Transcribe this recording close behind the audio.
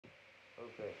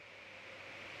Okay.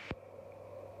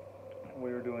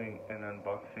 We're doing an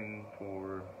unboxing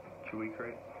for Chewy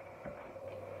Crate.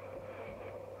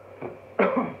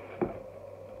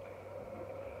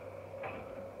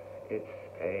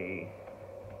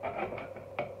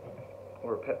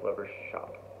 We're a pet lover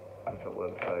shop. It's a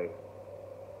website,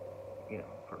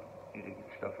 for you to get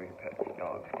stuff for your pets,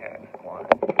 dogs, cats, swine,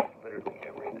 literally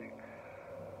everything.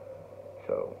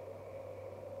 So,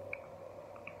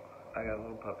 I got a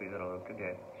little puppy that I love to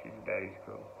death. She's a daddy's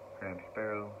girl. Her name's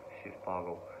Sparrow. She's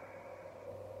Boggle.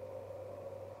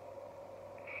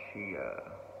 She's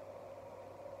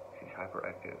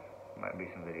hyperactive. Might be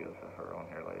some videos of her on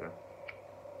here later.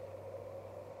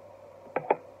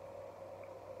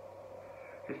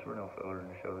 Just for no filler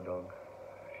to show the dog.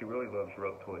 She really loves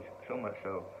rope toys, so much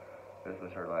so this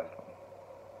was her last one.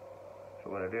 So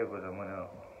what I did was I went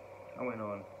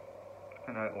on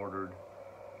and I ordered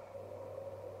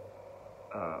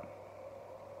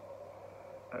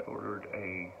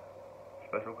a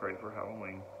special crate for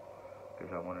Halloween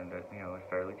because I wanted it, it's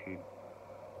fairly cheap.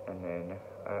 And then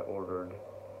I ordered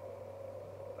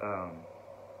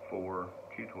for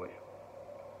chew toys.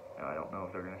 Now, I don't know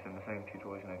if they're going to send the same chew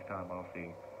toys next time. I'll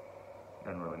see.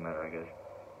 Doesn't really matter, I guess.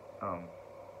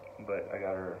 But I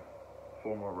got her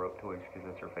 4 more rope toys because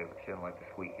that's her favorite. She doesn't like the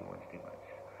squeaky ones too much.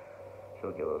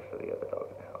 She'll give those to the other dog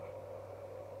in the house.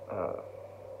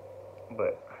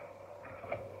 But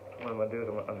what I'm going to do is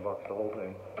I'm going to unbox the whole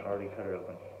thing. I already cut it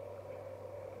open.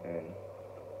 And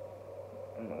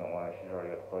I'm not going to lie, she's already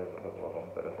got to play with a couple of them,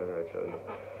 but I figured I'd show you.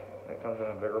 And it comes in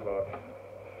a bigger box.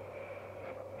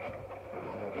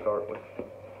 We'll start with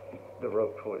the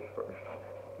rope toys first.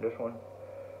 This one,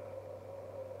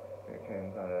 it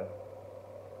came kind of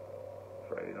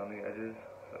frayed on the edges,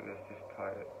 so I guess just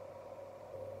tie it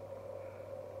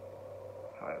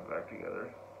back together.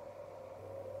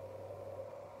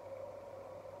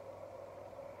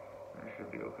 And it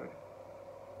should be okay.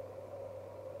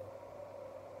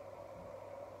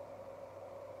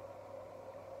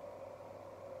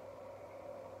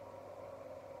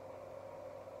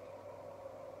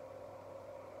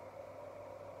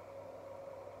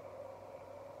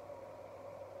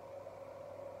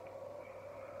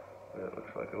 It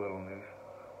looks like a little noose,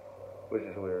 which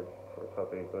is weird for a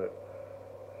puppy, but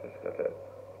it's just got that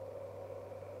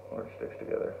where it sticks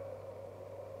together.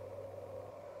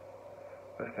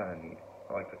 That's kind of neat.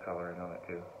 I like the coloring on it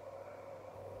too.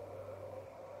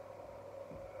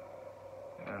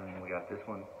 And we got this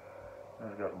one.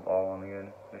 It's got a ball on the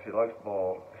end. And she likes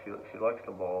ball. She likes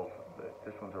the balls, but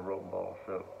this one's a rope ball,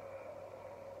 so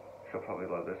she'll probably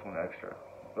love this one extra.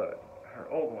 But her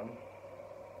old one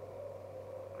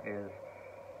is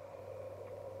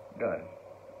done.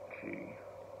 She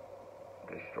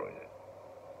destroyed it,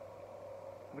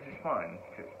 which is fine.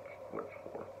 It's what it's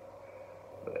for.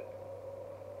 But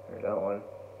here's that one.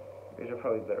 These are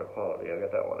probably better quality. I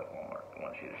got that one at Walmart, the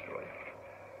one she destroyed.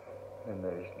 And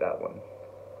there's that one.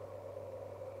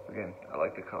 Again, I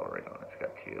like the coloring on it. It's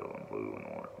got teal and blue and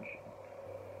orange.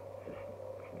 It's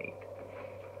neat.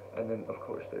 And then, of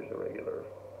course, there's a regular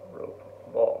rope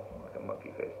ball, like a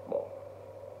monkey-faced ball.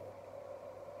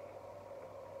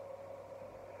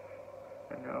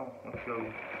 And now, let's go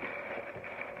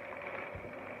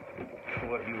to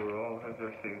what you were all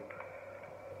interested in.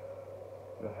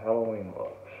 The Halloween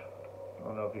box. I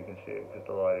don't know if you can see it because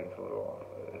the lighting's a little off.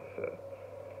 It's a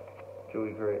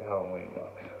Chewy Crate Halloween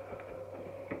box.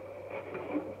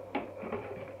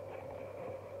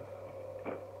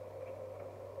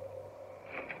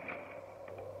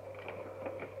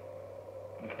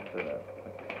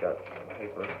 It's got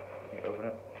paper. You open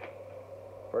it.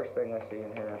 First thing I see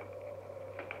in here,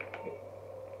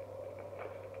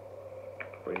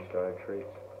 freeze-dried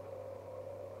treats,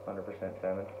 100%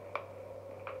 salmon.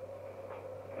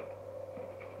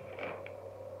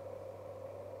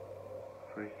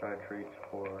 Freeze-dried treats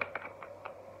for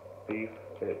beef.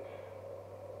 It's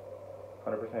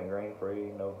 100%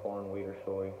 grain-free, no corn, wheat, or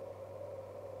soy.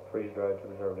 Freeze-dried to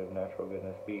preservative, natural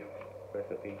goodness beef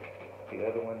recipe. The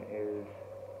other one is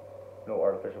no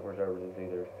artificial preservatives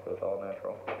either, so it's all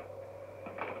natural.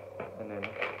 And then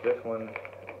this one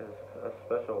is a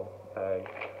special bag.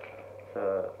 It's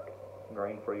a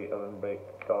grain-free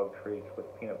oven-baked dog treats with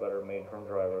peanut butter made from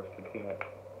dry roasted peanuts.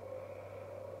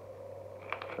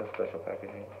 Some special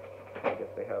packaging. I guess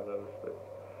they have those, but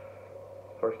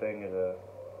first thing is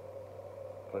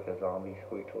like a zombie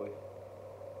squeak toy.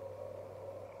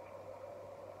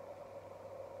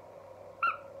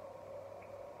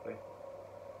 See?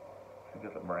 It's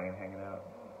got the brain hanging out.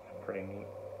 It's pretty neat.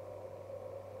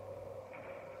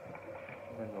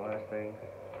 And then the last thing,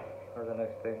 or the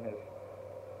next thing, is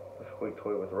a squeak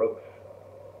toy with ropes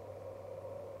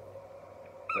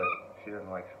but she doesn't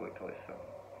like squeak toys, so.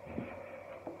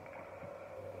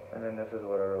 And then this is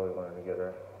what I really wanted to get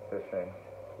her, this thing.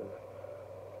 This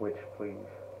Witch Please.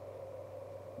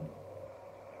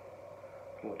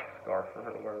 A little scarf for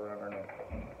her to wear around her neck.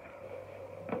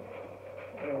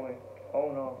 Anyway, all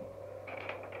in all,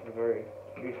 it's a very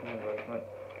decent investment.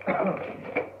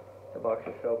 The box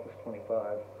itself was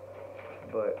 $25,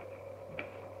 but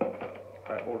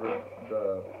I ordered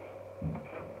the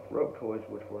rope toys,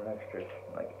 which were an extra,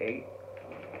 like 8.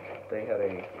 They had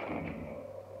a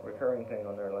recurring thing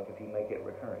on there, like if you make it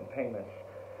recurring payments,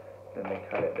 then they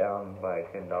cut it down by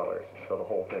 $10, so the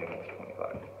whole thing was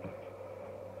 $25.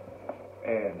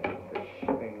 And the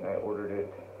shipping, I ordered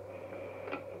it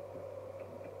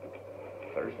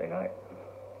Thursday night,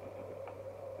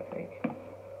 I think,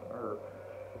 or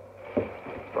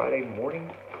Friday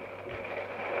morning.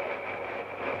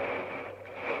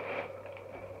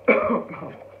 I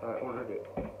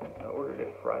ordered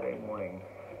it Friday morning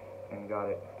and got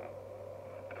it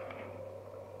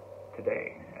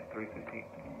today at 3:15.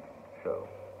 So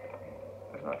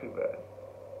that's not too bad.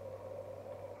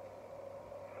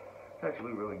 It's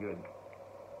actually really good.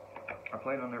 I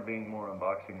plan on there being more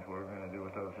unboxings. What we're going to do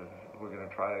with those is we're going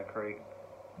to try a crate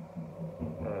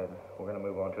and we're going to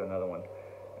move on to another one.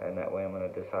 And that way I'm going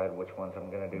to decide which ones I'm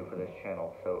going to do for this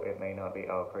channel. So it may not be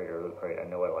Owl Crate or Loot Crate. I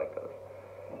know I like those.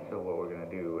 So what we're going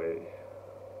to do is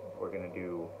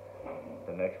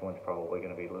the next one's probably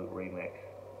going to be Loot Remix.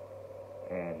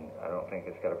 And I don't think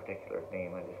it's got a particular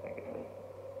theme. I just think it's a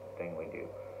thing we do,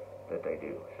 that they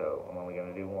do. So I'm only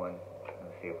going to do one and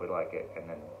see if we like it and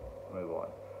then move on.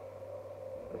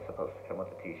 It's supposed to come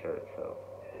with a t-shirt, so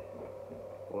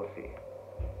we'll see.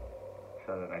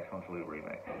 So the next one's Loot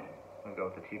Remix. We'll go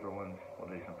with the cheaper ones. We'll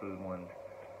do some food ones.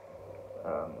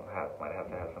 Might have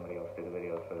to have somebody else do the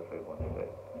videos for the food ones, but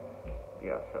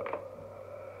yeah, so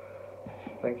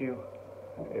thank you.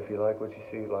 If you like what you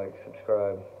see, like,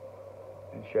 subscribe,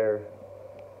 and share.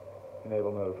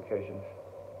 Enable notifications.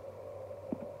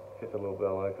 Hit the little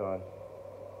bell icon.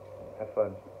 Have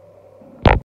fun.